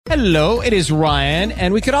Hello, it is Ryan,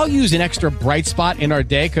 and we could all use an extra bright spot in our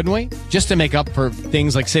day, couldn't we? Just to make up for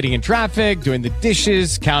things like sitting in traffic, doing the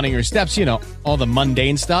dishes, counting your steps, you know, all the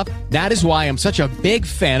mundane stuff. That is why I'm such a big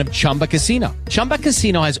fan of Chumba Casino. Chumba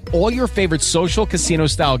Casino has all your favorite social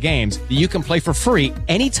casino-style games that you can play for free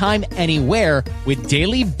anytime, anywhere with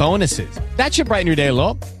daily bonuses. That should brighten your day a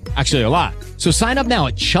little. Actually, a lot. So sign up now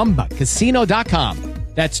at ChumbaCasino.com.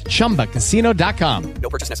 That's ChumbaCasino.com. No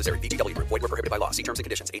purchase necessary. VGW Group. Void where prohibited by law. See terms and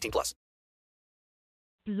conditions. 18+.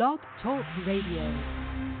 Blog Talk Radio.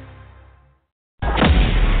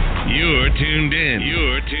 You're tuned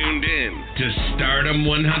in to Starrdom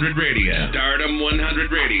 100 Radio. Starrdom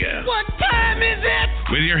 100 Radio. What time is it?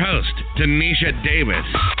 With your host, Tanisha Davis.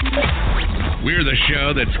 We're the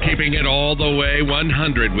show that's keeping it all the way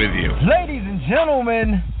 100 with you. Ladies and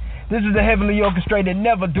gentlemen, this is the heavily orchestrated,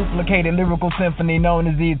 never duplicated lyrical symphony known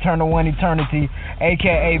as the Eternal One Eternity,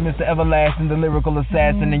 a.k.a. Mr. Everlasting, the Lyrical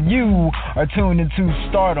Assassin, and you are tuned into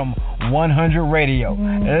Starrdom 100 Radio.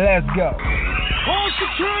 Let's go. All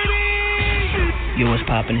security! Yo, what's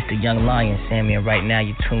poppin'? It's the Young Lion, Sammie, and right now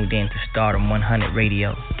you're tuned in to Starrdom 100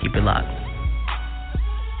 Radio. Keep it locked.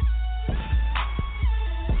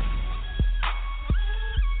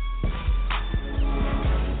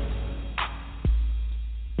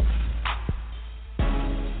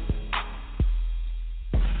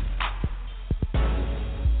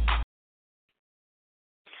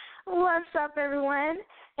 What's up, everyone,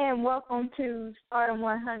 and welcome to Starrdom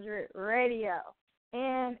 100 Radio.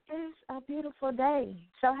 And it's a beautiful day.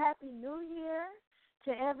 So happy New Year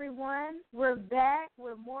to everyone. We're back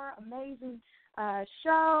with more amazing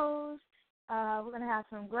shows. We're going to have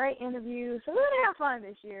some great interviews. So we're going to have fun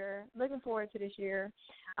this year. Looking forward to this year.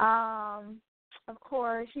 Of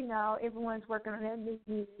course, you know, everyone's working on their New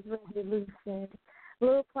Year's resolutions,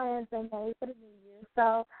 little plans they made for the New Year.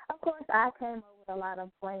 So, of course, I came up with a lot of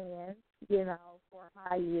plans, you know, for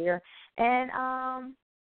my year. And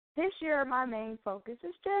this year my main focus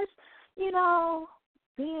is just, you know,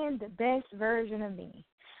 being the best version of me.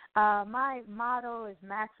 My motto is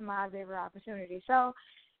maximize every opportunity. So,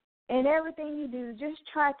 in everything you do, just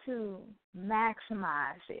try to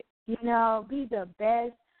maximize it. You know, be the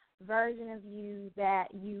best version of you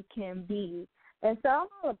that you can be. And so I'm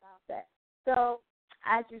all about that. So,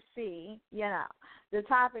 as you see, you know, the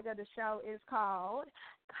topic of the show is called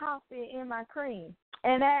Coffee in My Cream.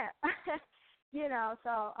 And that, you know,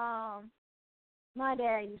 so my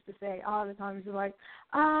dad used to say all the time, he's like,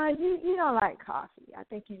 you don't like coffee. I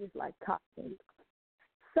think you just like coffee.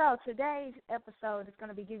 So today's episode is going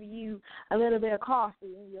to be giving you a little bit of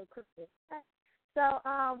coffee in your cream. So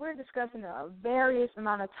we're discussing a various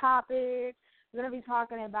amount of topics. We're going to be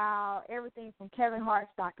talking about everything from Kevin Hart's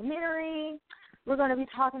documentary. We're going to be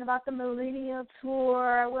talking about the Millennium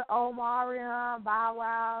Tour with Omarion, Bow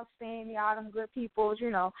Wow, Sammie, all them good peoples, you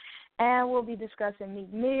know. And we'll be discussing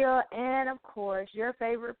Meek Mill and, of course, your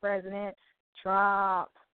favorite president, Trump.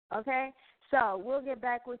 Okay? So we'll get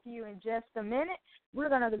back with you in just a minute. We're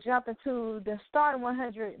going to jump into the Starrdom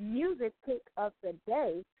 100 Music Pick of the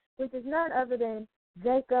Day, which is none other than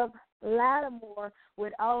Jacob Latimore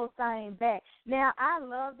with Old Thang Back. Now, I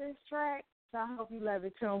love this track. So I hope you love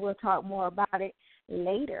it too, and we'll talk more about it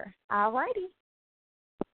later. All righty.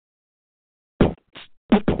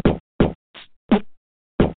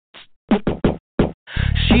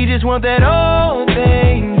 She just want that old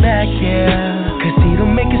thing back, yeah. 'Cause he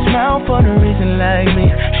don't make her smile for no reason like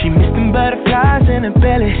me. She missed them butterflies in her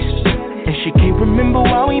belly, and she can't remember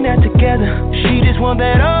why we not together. She just want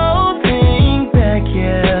that old thing back,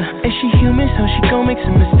 yeah. And she human, so she gon' make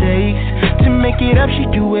some mistakes. To make it up, she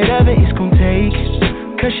do whatever it's gon' take.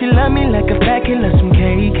 'Cause she love me like a fat kid love some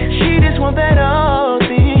cake. She just want that old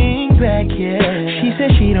thing back, yeah. She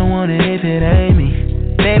said she don't want it if it ain't me.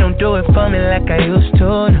 They don't do it for me like I used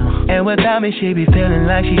to, no. And without me, she be feeling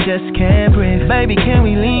like she just can't breathe. Baby, can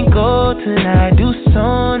we link go tonight? Do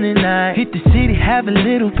something tonight. Hit the city, have a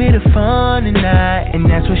little bit of fun tonight. And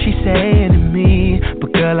that's what she's saying to me.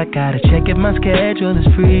 But girl, I gotta check if my schedule is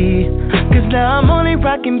free. 'Cause now I'm only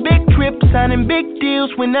rocking big trips, signing big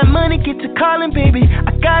deals. When that money gets to calling, baby,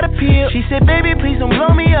 I gotta peel. She said, baby, please don't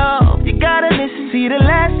blow me off. You gotta listen. See, the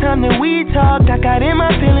last time that we talked, I got in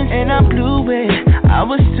my feelings and I blew it. I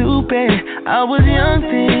was stupid, I was young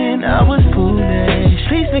then, I was foolish.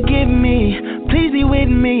 Please forgive me, please be with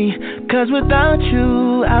me. 'Cause without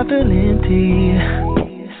you, I feel empty.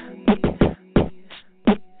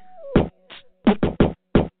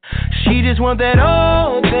 She just want that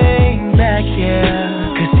old thing back,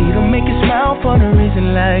 yeah. 'Cause he don't make her smile for no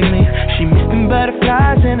reason like me. She missed them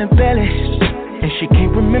butterflies in her belly, and she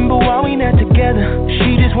can't remember why we not together.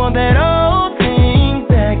 She just want that old thing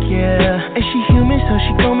back,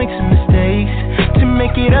 she gon' make some mistakes. To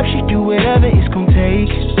make it up, she do whatever it's gon'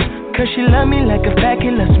 take. Cause she love me like a fat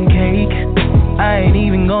kid love some cake. I ain't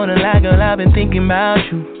even gonna lie, girl, I've been thinking about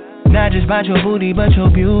you. Not just about your booty, but your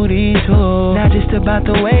beauty too. Not just about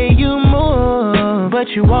the way you move, but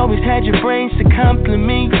you always had your brains to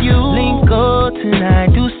compliment you. Link go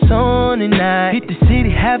tonight, do song tonight. Hit the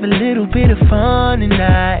city, have a little bit of fun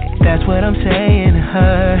tonight. That's what I'm saying to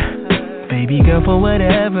her. Baby girl, for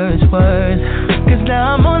whatever it's worth. Cause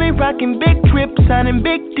now I'm only rocking big trips, signing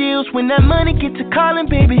big deals. When that money gets to calling,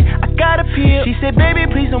 baby, I gotta feel. She said, baby,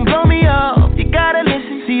 please don't blow me off. You gotta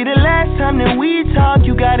listen. See, the last time that we talked,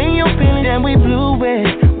 you got in your feelings, and we blew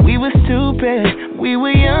it. We were stupid, we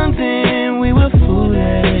were young then, we were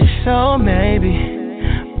foolish. So maybe,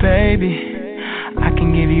 baby, I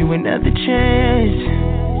can give you another chance.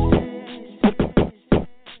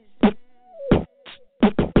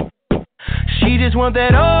 She just want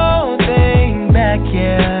that old thing back,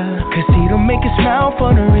 yeah. Cause he don't make her smile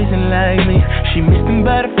for no reason like me. She missed them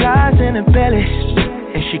butterflies in her belly,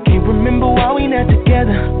 and she can't remember why we not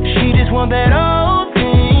together. She just want that old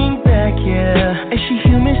thing back, yeah. And she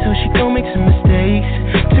human, so she gon' make some mistakes.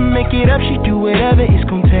 To make it up, she do whatever it's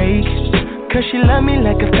gon' take. Cause she love me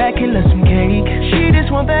like a fat kid love some cake. She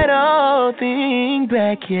just want that old thing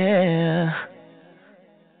back, yeah.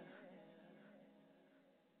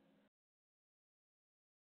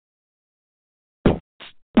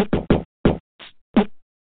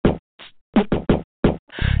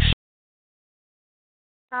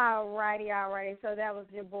 Alrighty. So that was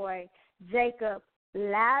your boy Jacob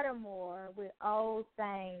Latimore with Old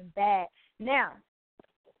Thang Back. Now,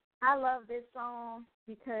 I love this song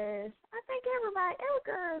because I think every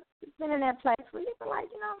girl has been in that place where you feel like,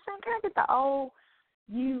 you know what I'm saying, can I get the old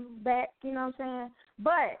you back, you know what I'm saying?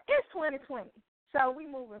 But it's 2020, so we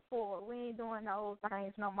moving forward. We ain't doing the old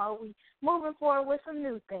things no more. We moving forward with some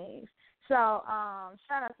new things. So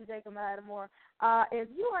shout out to Jacob Latimore. If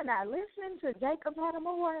you are not listening to Jacob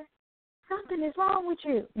Latimore, something is wrong with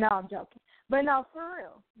you. No, I'm joking. But no, for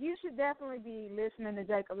real, you should definitely be listening to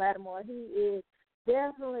Jacob Latimore. He is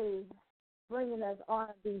definitely bringing us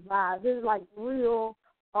R&B vibes. This is like real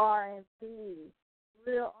R&B.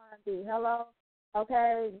 Real R&B. Hello?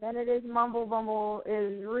 Okay? None of this mumble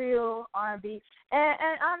is real R&B. And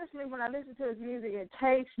honestly, when I listen to his music, it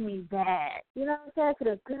takes me back. You know what I'm saying? To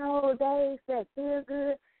the good old days that feel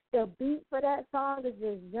good. The beat for that song is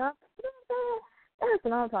just jump. You know what I'm saying? That's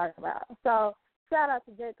what I'm talking about. So, shout out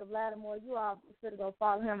to Jacob Latimore. You all should go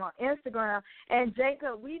follow him on Instagram. And,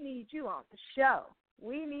 Jacob, we need you on the show.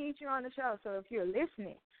 We need you on the show. So, if you're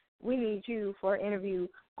listening, we need you for an interview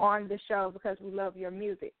on the show because we love your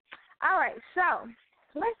music. All right, so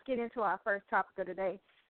let's get into our first topic of the day,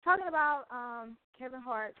 talking about Kevin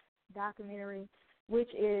Hart's documentary, which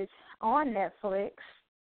is on Netflix.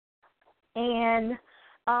 And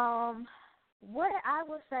what I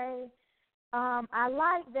would say, I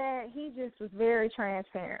like that he just was very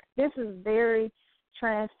transparent. This is very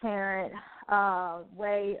transparent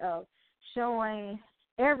way of showing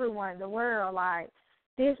everyone, the world, like,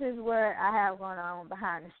 this is what I have going on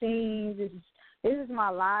behind the scenes. This is my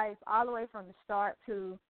life all the way from the start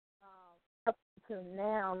to up to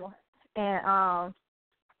now. And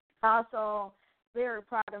also very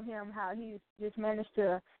proud of him how he just managed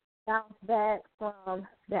to bounce back from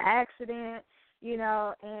the accident, you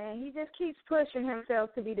know, and he just keeps pushing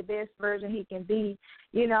himself to be the best version he can be.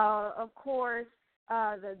 You know, of course,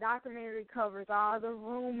 the documentary covers all the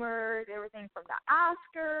rumors, everything from the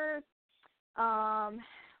Oscars,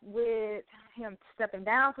 with him stepping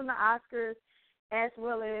down from the Oscars, as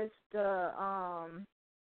well as the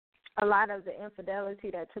a lot of the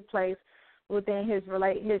infidelity that took place within his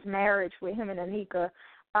marriage with him and Anika.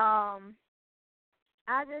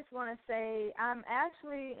 I just want to say I'm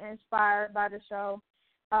actually inspired by the show.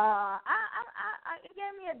 It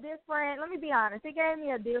gave me a different. Let me be honest. It gave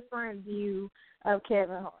me a different view of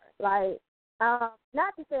Kevin Hart. Like,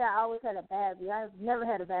 not to say I always had a bad view. I've never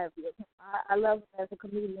had a bad view of him. I love him as a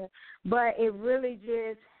comedian, but it really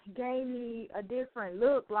just gave me a different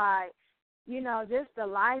look. Like, you know, just the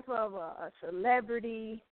life of a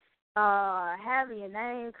celebrity, having your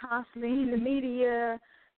name constantly in the media,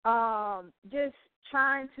 just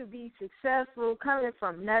trying to be successful, coming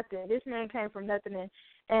from nothing. This man came from nothing,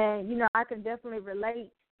 and you know, I can definitely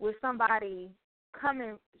relate with somebody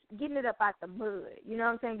getting it up out the mud. You know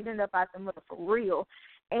what I'm saying? Getting it up out the mud for real.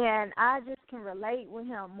 And I just can relate with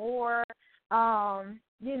him more.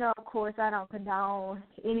 You know, of course, I don't condone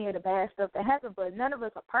any of the bad stuff that happened, but none of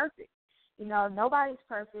us are perfect. You know, nobody's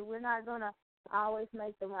perfect. We're not going to always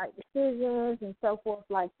make the right decisions and so forth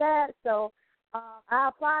like that. So I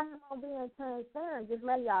apply him on being transparent, just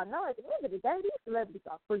let y'all know at the end of the day, these celebrities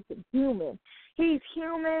are freaking human. He's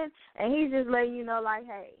human, and he's just letting you know, like,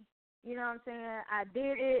 hey, you know what I'm saying? I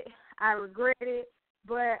did it. I regret it,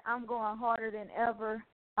 but I'm going harder than ever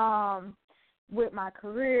with my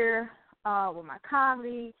career, with my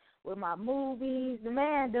comedy, with my movies. The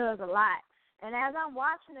man does a lot. And as I'm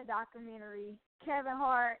watching the documentary, Kevin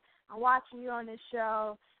Hart, I'm watching you on this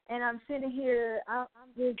show, and I'm sitting here, I'm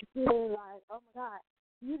just feeling like, oh, my God,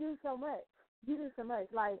 you do so much. You do so much.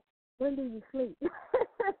 Like, when do you sleep? You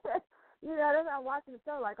know, that's how I'm watching the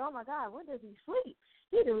show, like, oh, my God, when does he sleep?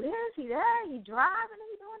 He do this, he that, he driving,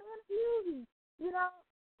 and he doing interviews. You know,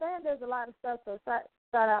 saying there's a lot of stuff, so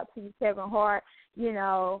shout out to you, Kevin Hart. You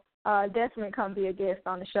know, definitely come be a guest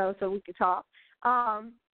on the show so we could talk.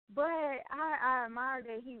 But I admire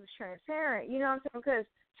that he was transparent, you know what I'm saying? Because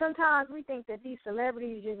sometimes we think that these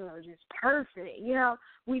celebrities are just perfect, you know.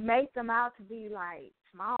 We make them out to be like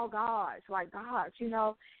small gods, like gods, you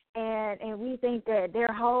know. And we think that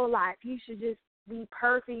their whole life you should just be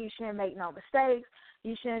perfect. You shouldn't make no mistakes.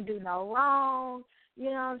 You shouldn't do no wrong. You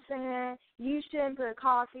know what I'm saying? You shouldn't put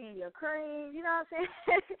coffee in your cream. You know what I'm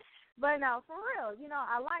saying? But no, for real, you know,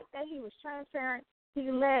 I like that he was transparent. He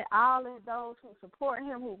let all of those who support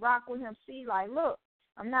him, who rock with him, see, like, look,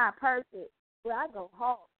 I'm not perfect, but I go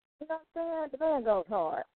hard. You know what I'm saying? The man goes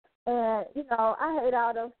hard. And, you know, I hate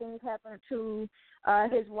all those things happening to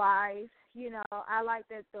his wife. You know, I like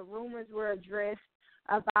that the rumors were addressed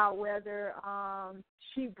about whether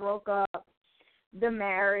she broke up the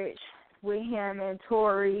marriage with him and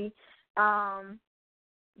Tori.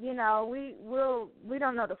 You know, we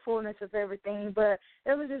don't know the fullness of everything, but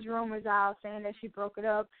there was just rumors out saying that she broke it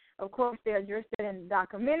up. Of course, they addressed it in the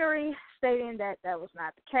documentary, stating that that was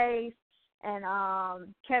not the case. And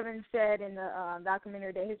Kevin said in the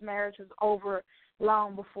documentary that his marriage was over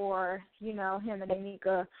long before, you know, him and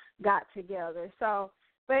Anika got together. So,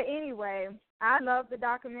 but anyway, I love the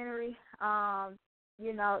documentary.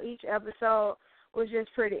 You know, each episode was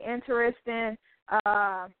just pretty interesting.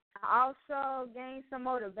 I also gained some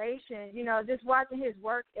motivation, you know, just watching his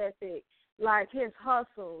work ethic, like his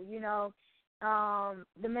hustle, you know.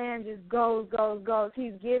 The man just goes.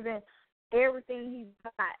 He's giving everything he's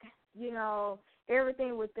got, you know,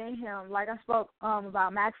 everything within him. Like I spoke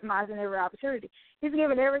about maximizing every opportunity. He's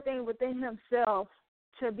giving everything within himself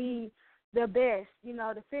to be the best, you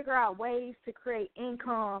know, to figure out ways to create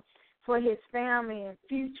income for his family and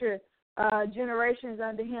future generations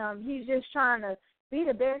under him. He's just trying to be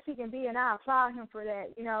the best he can be, and I applaud him for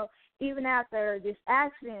that. You know, even after this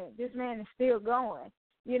accident, this man is still going,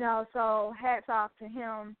 you know, so hats off to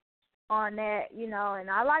him on that, you know, and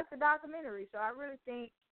I like the documentary, so I really think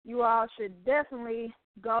you all should definitely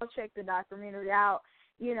go check the documentary out.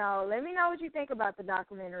 You know, let me know what you think about the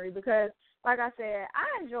documentary because, like I said,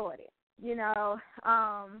 I enjoyed it, you know.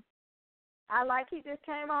 I like he just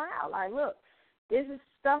came on out, like, look, this is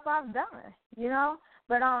stuff I've done, you know.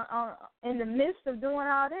 But in the midst of doing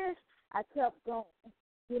all this, I kept going,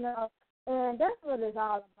 you know. And that's what it's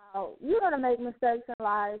all about. You're going to make mistakes in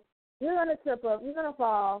life. You're going to trip up. You're going to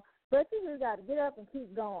fall. But you just got to get up and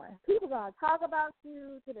keep going. People are going to talk about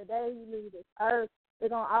you to the day you leave this earth. They're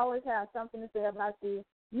going to always have something to say about you.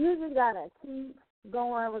 You just got to keep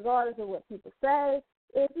going regardless of what people say.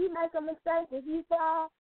 If you make a mistake, if you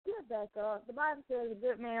fall, get back up. The Bible says a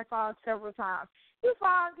good man falls several times. You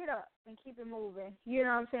fall, get up and keep it moving. You know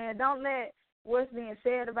what I'm saying? Don't let what's being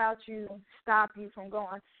said about you stop you from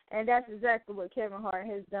going. And that's exactly what Kevin Hart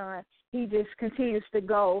has done. He just continues to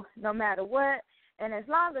go no matter what. And as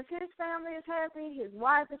long as his family is happy, his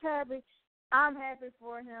wife is happy, I'm happy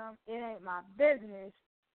for him. It ain't my business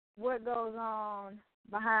what goes on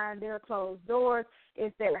behind their closed doors.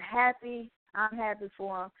 If they're happy, I'm happy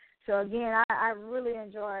for them. So, again, I really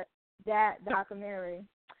enjoyed that documentary.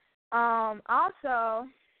 Also,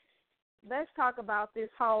 let's talk about this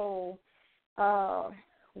whole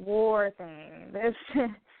war thing.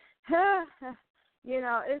 You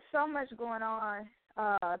know, it's so much going on.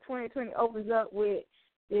 2020 opens up with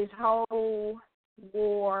this whole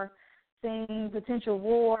war thing, potential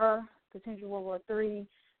World War III,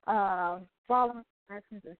 following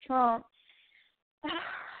actions of Trump.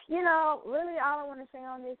 You know, really all I want to say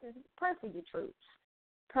on this is pray for your troops.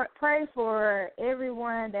 Pray for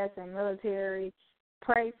everyone that's in military.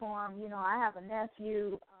 Pray for them. You know, I have a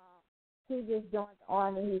nephew. He just joined the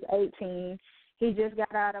Army. He's 18. He just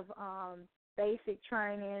got out of basic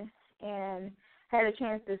training and had a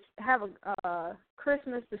chance to have a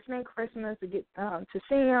Christmas, to spend Christmas, to get to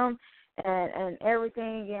see him and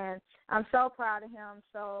everything. And I'm so proud of him.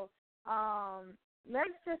 So let's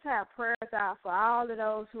just have prayers out for all of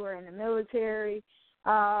those who are in the military.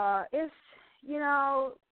 It's, you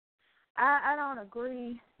know, I don't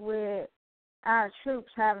agree with our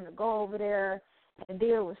troops having to go over there and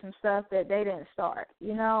deal with some stuff that they didn't start,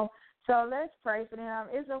 you know. So let's pray for them.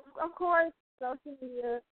 It's, of course, social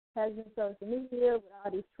media has been social media with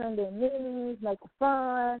all these trending memes, making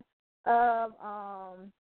fun of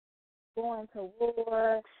going to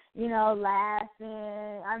war, you know,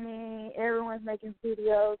 laughing. I mean, everyone's making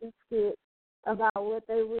videos and skits about what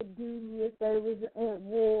they would do if they was in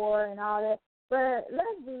war and all that. But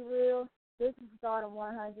let's be real. This is Starrdom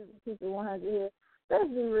 100. We keep it 100 here. Let's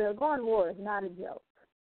be real. Going to war is not a joke.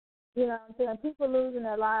 You know what I'm saying? People losing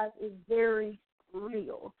their lives is very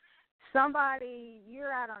real. Somebody,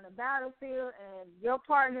 you're out on the battlefield and your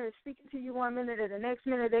partner is speaking to you 1 minute and the next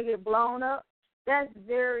minute they get blown up. That's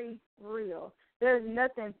very real. There's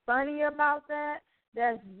nothing funny about that.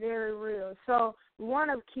 That's very real. So we want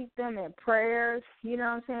to keep them in prayers, you know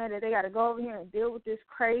what I'm saying, that they got to go over here and deal with this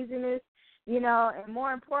craziness, you know, and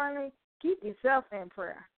more importantly, keep yourself in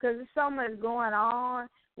prayer because there's so much going on.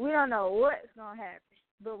 We don't know what's going to happen.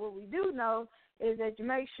 But what we do know is that you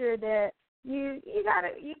make sure that you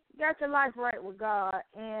got your life right with God,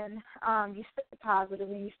 and you stay positive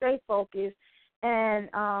and you stay focused, and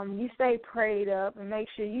you stay prayed up and make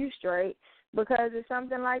sure you straight, because if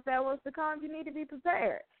something like that was to come, you need to be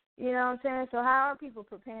prepared. You know what I'm saying? So how are people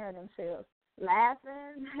preparing themselves?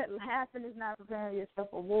 Laughing? Laughing is not preparing yourself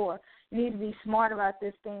for war. You need to be smart about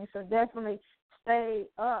this thing. So definitely stay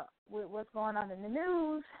up with what's going on in the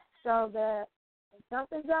news so that if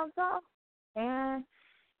something jumps off and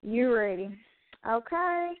you're ready.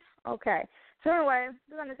 Okay? Okay. So anyway,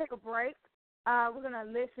 we're going to take a break. We're going to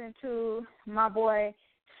listen to my boy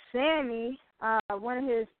Sammie, one of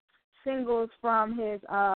his singles from his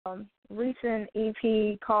recent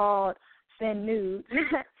EP called Send Nudes.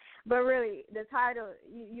 But really, the title,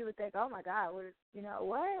 you would think, oh, my God, what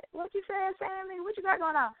you saying, Sammie? What you got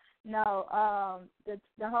going on? No,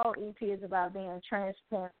 the whole EP is about being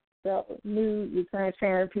transparent. So nude, you're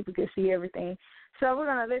transparent, people can see everything. So we're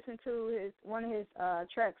going to listen to one of his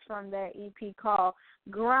tracks from that EP called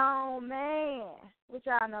Grown Man, which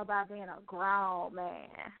y'all know about being a grown man.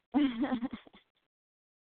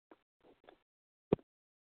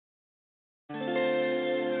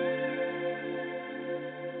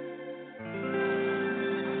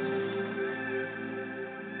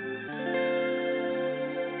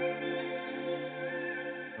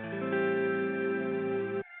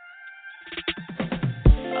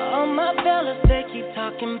 All my fellas, they keep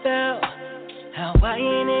talking about how I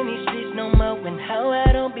ain't in these streets no more and how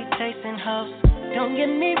I don't be chasing hoes. Don't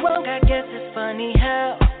get me wrong, I guess it's funny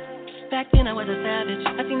how back then I was a savage.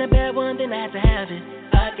 I seen a bad one, then I had to have it.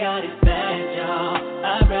 I got it bad, y'all.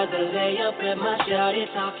 I'd rather lay up with my shawty,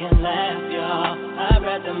 talk and laugh, y'all. I'd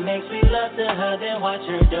rather make sweet love to her than watch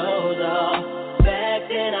her doze off. Back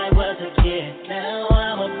then I was a kid, now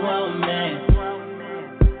I'm a grown man.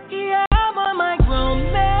 Yeah, I'm on my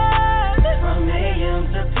grown man. From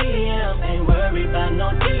AM to PM, ain't worried about no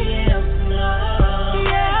DMs, no.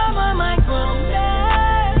 Yeah, I'm on my grown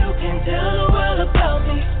man. You can tell the world about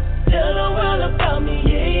me. Tell the world about me,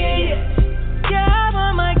 yeah, yeah, yeah. Yeah, I'm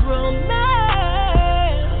on my grown man.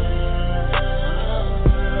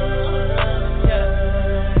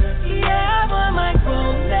 Yeah, I'm on my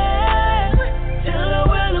grown man. Tell the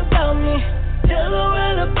world about me. Tell the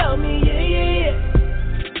world about me, yeah, yeah, yeah.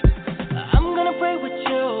 I'm gonna pray with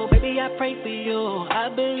you, baby, I pray for you. I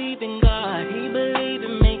believe in God, He believe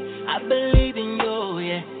in me. I believe in you,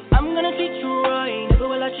 yeah. I'm gonna treat you right, never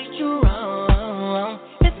will I treat you wrong.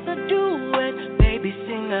 A duet, baby,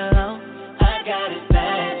 sing along. I got it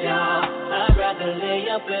bad, y'all. I'd rather lay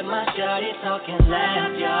up with my shawty, talk and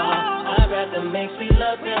laugh, y'all. I'd rather make sweet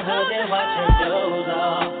love to her than watch her doze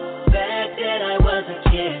off. Back then I was a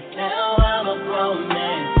kid, now I'm a grown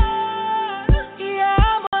man. Yeah,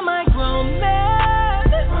 I'm on my grown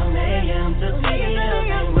man. From AM to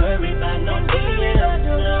PM, ain't worried about no DMs,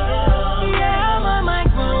 no. Yeah, I'm on my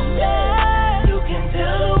grown man. You can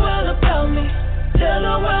tell the world about me. Tell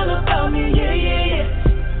the world about me, yeah, yeah, yeah.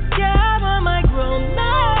 Yeah, I'm on my grown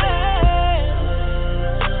man.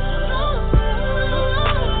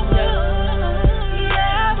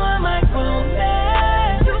 Yeah, I'm on my grown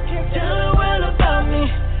man. You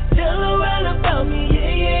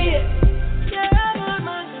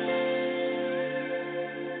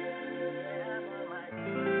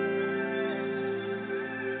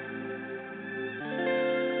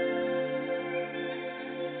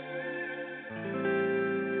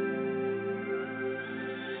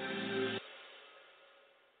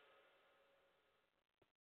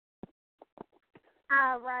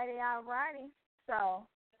Alrighty. So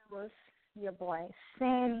it was your boy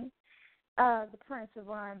Sammie, the Prince of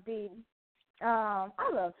R&B. I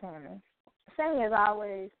love Sammie. Sammie has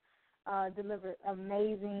always delivered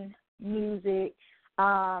amazing music.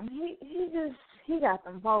 He got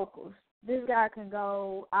them vocals. This guy can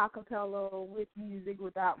go a cappella with music,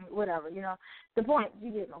 without whatever, you know. The point,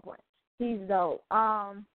 you get my point. He's dope.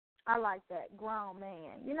 I like that grown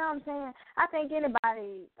man. You know what I'm saying? I think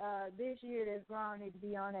anybody this year that's grown needs to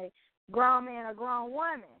be on a grown man or grown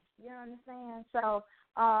woman. You know what I'm saying? So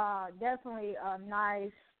definitely a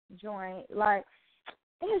nice joint. Like,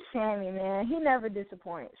 it's Sammie, man. He never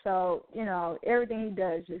disappoints. So, you know, everything he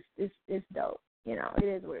does is dope. You know, it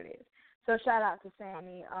is what it is. So shout out to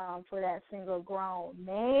Sammie for that single, Grown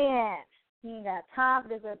Man. He ain't got time for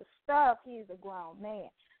this other stuff. He's a grown man.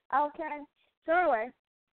 Okay? So anyway,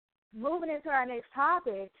 moving into our next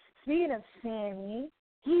topic, speaking of Sammie,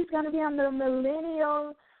 he's going to be on the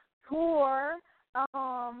Millennium Tour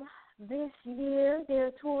this year.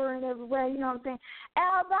 They're touring everywhere, you know what I'm saying?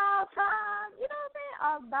 About time, you know what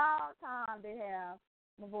I'm saying? About time they have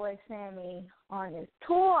my boy Sammie on this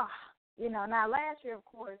tour. You know, now last year, of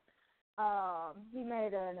course, he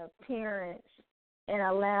made an appearance in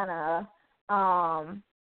Atlanta,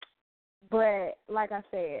 but like I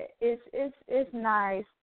said, it's nice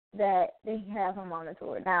that they have him on the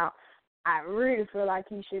tour. Now, I really feel like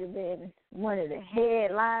he should have been one of the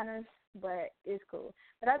headliners, but it's cool.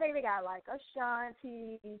 But I think they got like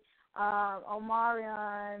Ashanti,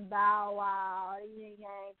 Omarion, Bow Wow, the Yin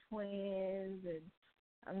Yang Twins, and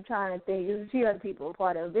I'm trying to think. There's a few other people a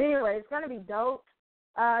part of it. But anyway, it's going to be dope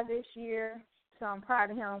this year, so I'm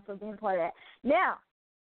proud of him for being part of that. Now,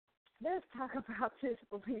 let's talk about this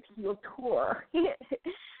Millennium Tour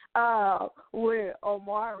with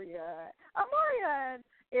Omarion. Omarion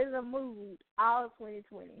is a mood all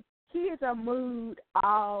 2020. He is a mood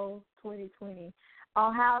all 2020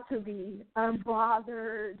 on how to be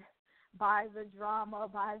unbothered by the drama,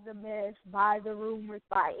 by the mess, by the rumors,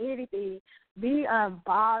 by anything. Be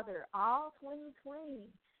unbothered all 2020.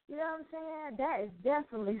 You know what I'm saying? That is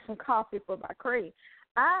definitely some coffee for my cream.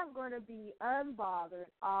 I'm going to be unbothered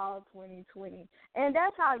all 2020. And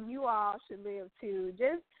that's how you all should live, too.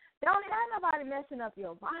 Just don't have nobody messing up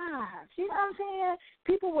your vibes. You know what I'm saying?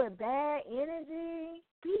 People with bad energy,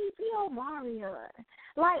 be Omarion.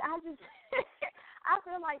 Like, I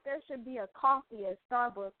feel like there should be a coffee at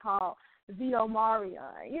Starbucks called the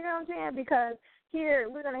Omarion. You know what I'm saying? Because here,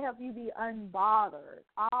 we're going to help you be unbothered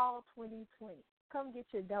all 2020. Come get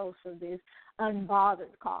your dose of this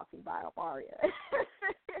unbothered coffee by Omarion.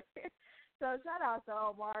 So shout out to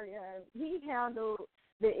Omarion. He handled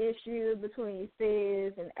the issue between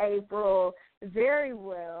Sis and April very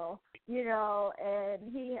well, you know,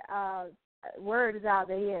 and he word is out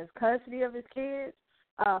that he has custody of his kids,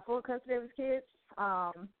 full custody of his kids.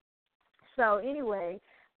 So anyway,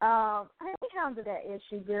 he handled that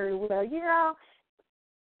issue very well, you know,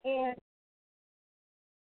 and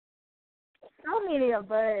so many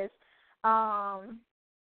of us,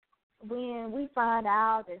 when we find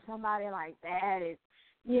out that somebody like that is,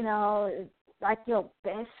 you know, like your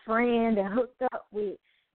best friend and hooked up with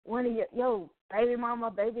one of your baby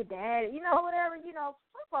mama, baby daddy, you know, whatever, you know,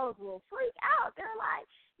 some folks will freak out. They're like,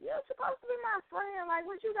 you're supposed to be my friend. Like,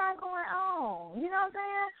 what you got going on? You know what I'm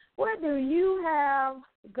saying? What do you have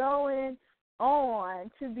going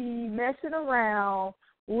on to be messing around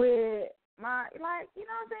with my, like, you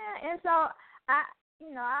know what I'm saying? And so,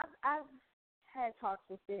 I've had talks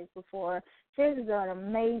with Sis before. Sis is an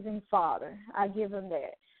amazing father. I give him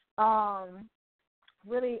that.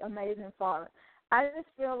 Really amazing father. I just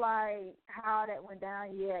feel like how that went down,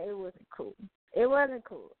 it wasn't cool. It wasn't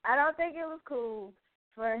cool. I don't think it was cool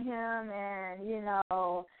for him and, you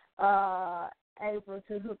know, April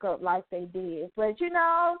to hook up like they did. But, you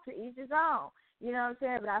know, to each his own. You know what I'm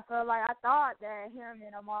saying? But I thought that him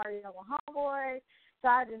and Omarion were homeboys, so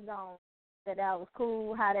I just don't that was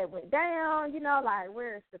cool how that went down, you know, like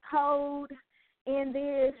where's the code in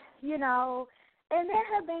this, you know. And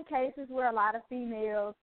there have been cases where a lot of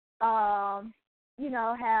females, you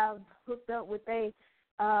know, have hooked up with their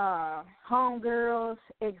homegirl's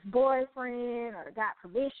ex-boyfriend or got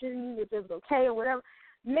permission if it was okay or whatever.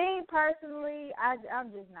 Me, personally,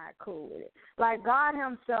 I'm just not cool with it. Like, God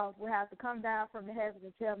himself would have to come down from the heavens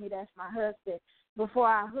and tell me that's my husband before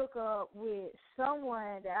I hook up with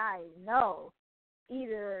someone that I know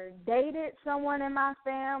either dated someone in my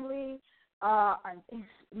family or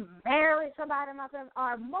married somebody in my family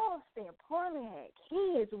or most importantly had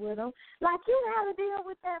kids with them. Like, you got to deal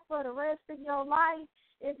with that for the rest of your life.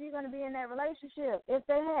 if you're going to be in that relationship. If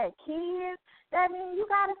they had kids, that means you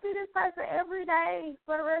got to see this person every day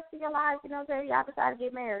for the rest of your life. You know what I'm saying? Y'all decide to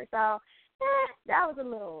get married. So, that was a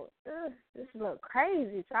little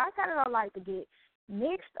crazy. So I kind of don't like to get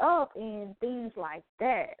mixed up in things like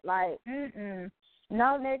that. Like,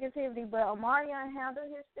 no negativity, but Omarion handled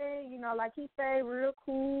his thing, you know, like he stayed real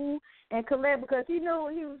cool and collect because he knew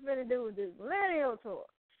what he was going to do with this Millennium Tour.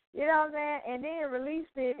 You know what I'm saying? And then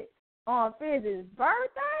released it on Fizz's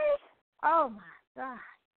birthday. Oh, my God.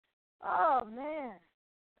 Oh, man,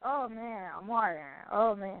 Omarion.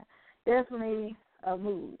 Oh, man. Definitely a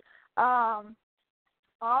mood. Also,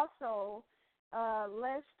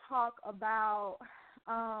 let's talk about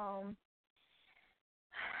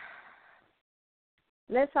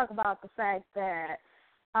the fact that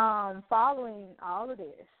following all of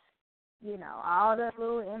this, you know, all the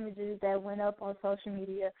little images that went up on social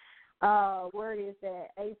media, word is that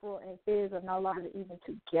April and Fizz are no longer even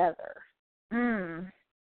together.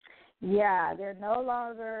 Yeah, they're no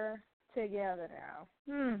longer together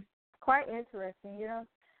now. Quite interesting, you know.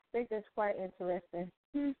 I think that's quite interesting.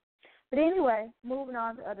 But anyway, moving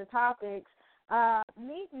on to other topics.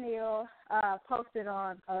 Meek Mill posted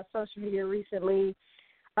on social media recently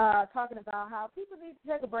talking about how people need to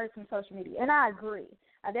take a break from social media. And I agree.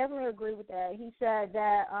 I definitely agree with that. He said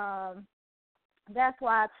that that's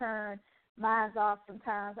why I turn mine off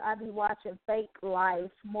sometimes. I be watching fake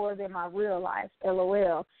life more than my real life,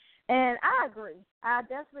 LOL. And I agree. I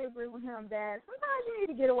definitely agree with him that sometimes you need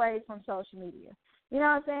to get away from social media. You know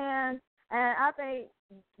what I'm saying? And I think,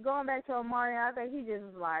 going back to Omarion, I think he just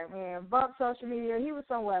was like, man, bump social media. He was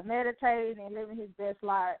somewhere meditating and living his best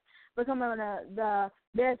life, becoming the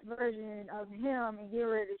best version of him and getting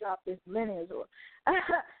ready to drop this Millennium Tour.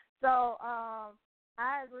 So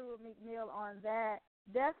I agree with Meek Mill on that.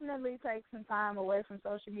 Definitely take some time away from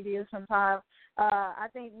social media sometimes. I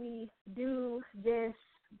think we do just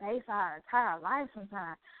base our entire life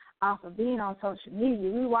sometimes off of being on social media.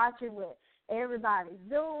 We watching what everybody's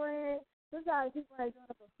doing. Sometimes people are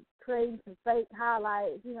creating some fake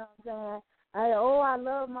highlights, you know what I'm saying? I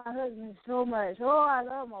love my husband so much. I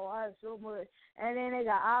love my wife so much. And then they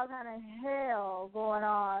got all kind of hell going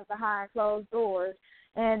on behind closed doors,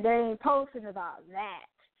 and they ain't posting about that.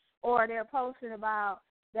 Or they're posting about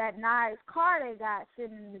that nice car they got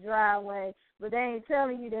sitting in the driveway, but they ain't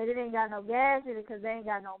telling you that it ain't got no gas in it because they ain't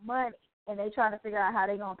got no money, and they trying to figure out how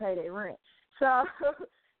they going to pay their rent. So,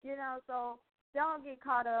 you know, so don't get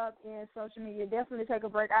caught up in social media. Definitely take a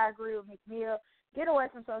break. I agree with Meek Mill. Get away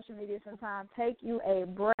from social media sometimes. Take you a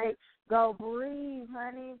break. Go breathe,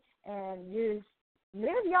 honey, and just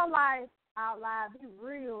live your life out loud. Be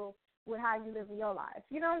real with how you live your life.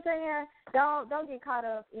 You know what I'm saying? Don't get caught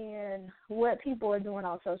up in what people are doing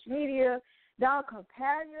on social media. Don't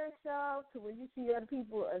compare yourself to what you see other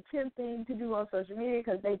people attempting to do on social media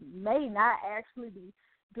because they may not actually be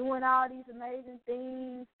doing all these amazing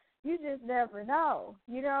things. You just never know.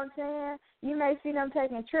 You know what I'm saying? You may see them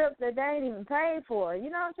taking trips that they ain't even paid for.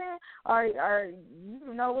 You know what I'm saying? Or you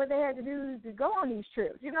don't know what they had to do to go on these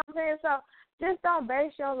trips. You know what I'm saying? So just don't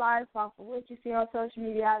base your life off of what you see on social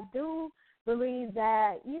media. I do believe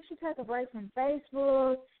that you should take a break from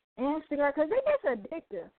Facebook, Instagram, because it gets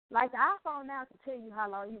addictive. Like the iPhone now can tell you how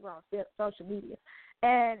long you're on social media.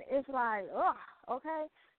 And it's like, okay.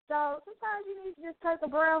 So sometimes you need to just take a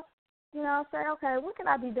breath. You know, say, okay, what can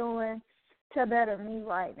I be doing to better me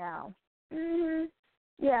right now?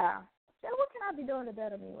 Yeah. So what can I be doing to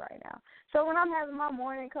better me right now? So when I'm having my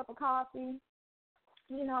morning cup of coffee,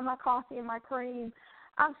 you know, my coffee and my cream,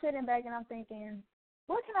 I'm sitting back and I'm thinking,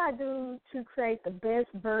 what can I do to create the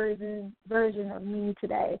best version of me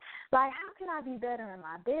today? Like, how can I be better in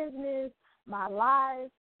my business, my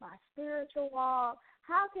life, my spiritual walk?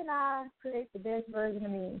 How can I create the best version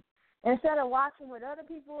of me? Instead of watching what other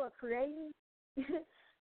people are creating,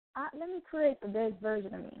 let me create the best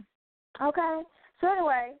version of me. Okay? So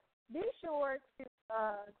anyway, be sure to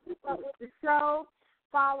keep up with the show.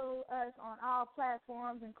 Follow us on all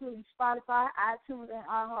platforms, including Spotify, iTunes, and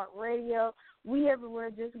iHeartRadio. We everywhere.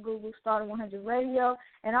 Just Google Starrdom100 Radio.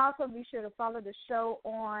 And also be sure to follow the show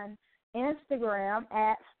on Instagram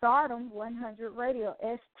at Starrdom100 Radio,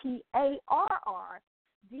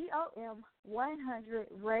 STARRDOM100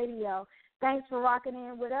 Radio. Thanks for rocking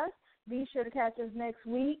in with us. Be sure to catch us next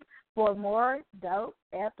week for more dope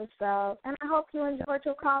episodes. And I hope you enjoyed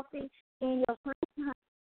your coffee and your cream.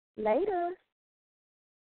 Later.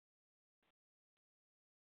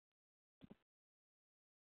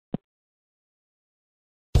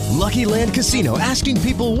 Lucky Land Casino, asking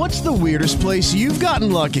people, what's the weirdest place you've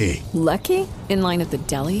gotten lucky? Lucky? In line at the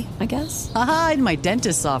deli, I guess? Aha, in my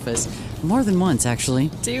dentist's office. More than once,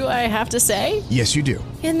 actually. Do I have to say? Yes, you do.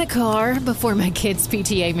 In the car before my kids'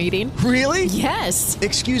 PTA meeting. Really? Yes.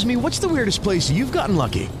 Excuse me, what's the weirdest place you've gotten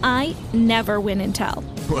lucky? I never win and tell.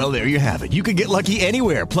 Well, there you have it. You can get lucky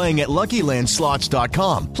anywhere, playing at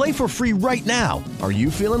LuckyLandSlots.com. Play for free right now. Are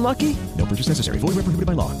you feeling lucky? No purchase necessary. Void where prohibited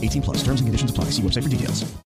by law. 18+. Terms and conditions apply. See website for details.